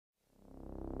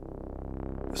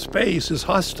Space is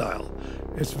hostile.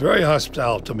 It's very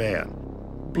hostile to man.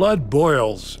 Blood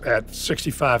boils at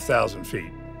 65,000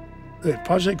 feet. The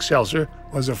Project Excelsior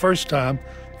was the first time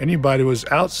anybody was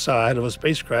outside of a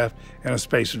spacecraft in a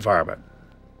space environment.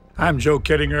 I'm Joe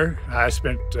Kittinger. I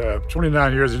spent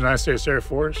 29 years in the United States Air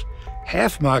Force.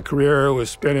 Half my career was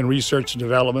spent in research and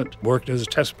development, working as a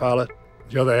test pilot.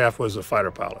 The other half was a fighter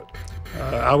pilot.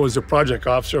 I was a project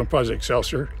officer on Project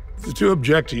Excelsior. The two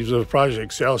objectives of Project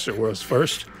Excelsior was,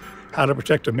 first, how to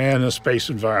protect a man in a space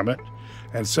environment,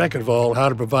 and second of all, how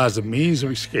to provide the means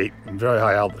of escape from very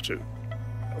high altitude.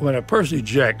 When a person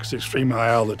ejects at extreme high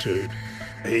altitude,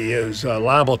 he is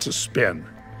liable to spin.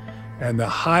 And the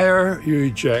higher you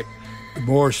eject, the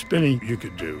more spinning you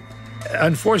could do.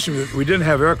 Unfortunately, we didn't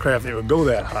have aircraft that would go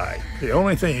that high. The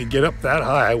only thing that could get up that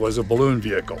high was a balloon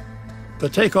vehicle. The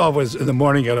takeoff was in the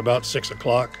morning at about 6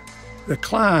 o'clock. The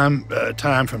climb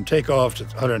time from takeoff to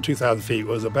 102,000 feet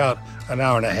was about an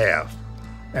hour and a half.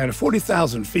 And at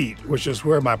 40,000 feet, which is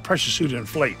where my pressure suit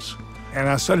inflates, and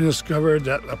I suddenly discovered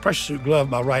that a pressure suit glove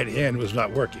in my right hand was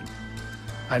not working.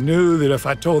 I knew that if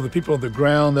I told the people on the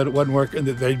ground that it wasn't working,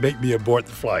 that they'd make me abort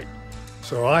the flight.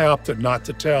 So I opted not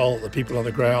to tell the people on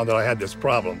the ground that I had this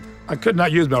problem. I could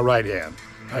not use my right hand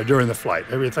during the flight.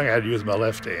 Everything I had to use my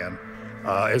left hand.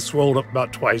 It swelled up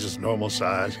about twice its normal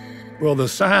size. Well, the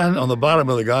sign on the bottom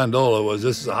of the gondola was,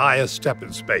 "This is the highest step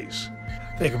in space."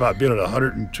 Think about being at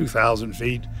 102,000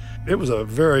 feet. It was a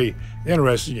very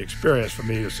interesting experience for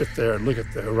me to sit there and look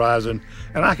at the horizon,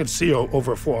 and I could see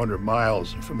over 400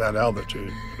 miles from that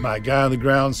altitude. My guy on the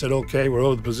ground said, "Okay, we're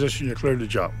over the position, you're cleared to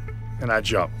jump." And I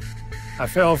jumped. I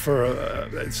fell for,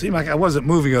 it seemed like I wasn't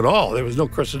moving at all. There was no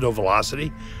crest, no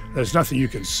velocity. There's nothing you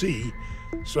can see.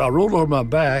 So I rolled over my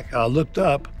back, I looked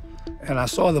up, and I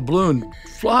saw the balloon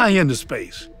flying into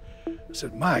space. I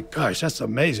said, "My gosh, that's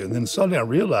amazing." And then suddenly I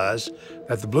realized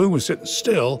that the balloon was sitting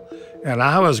still and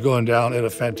I was going down at a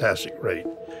fantastic rate.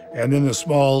 And then the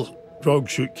small drogue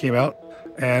chute came out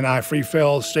and I free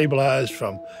fell, stabilized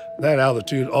from that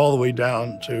altitude all the way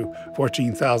down to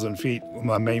 14,000 feet with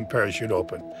my main parachute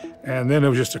open. And then it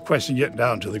was just a question of getting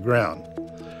down to the ground.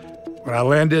 When I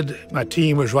landed, my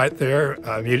team was right there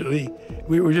immediately.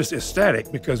 We were just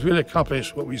ecstatic because we had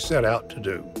accomplished what we set out to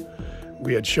do.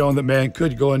 We had shown that man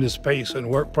could go into space and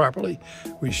work properly.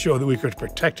 We showed that we could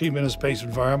protect him in a space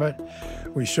environment.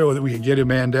 We showed that we could get a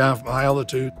man down from high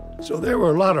altitude. So there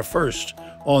were a lot of firsts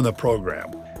on the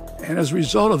program. And as a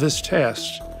result of this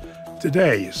test,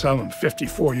 today, some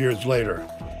 54 years later,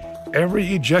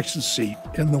 every ejection seat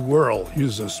in the world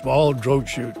uses a small drogue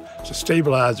chute to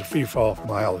stabilize the free fall from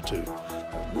high altitude.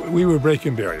 We were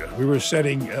breaking barriers. We were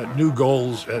setting new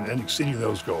goals and exceeding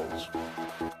those goals.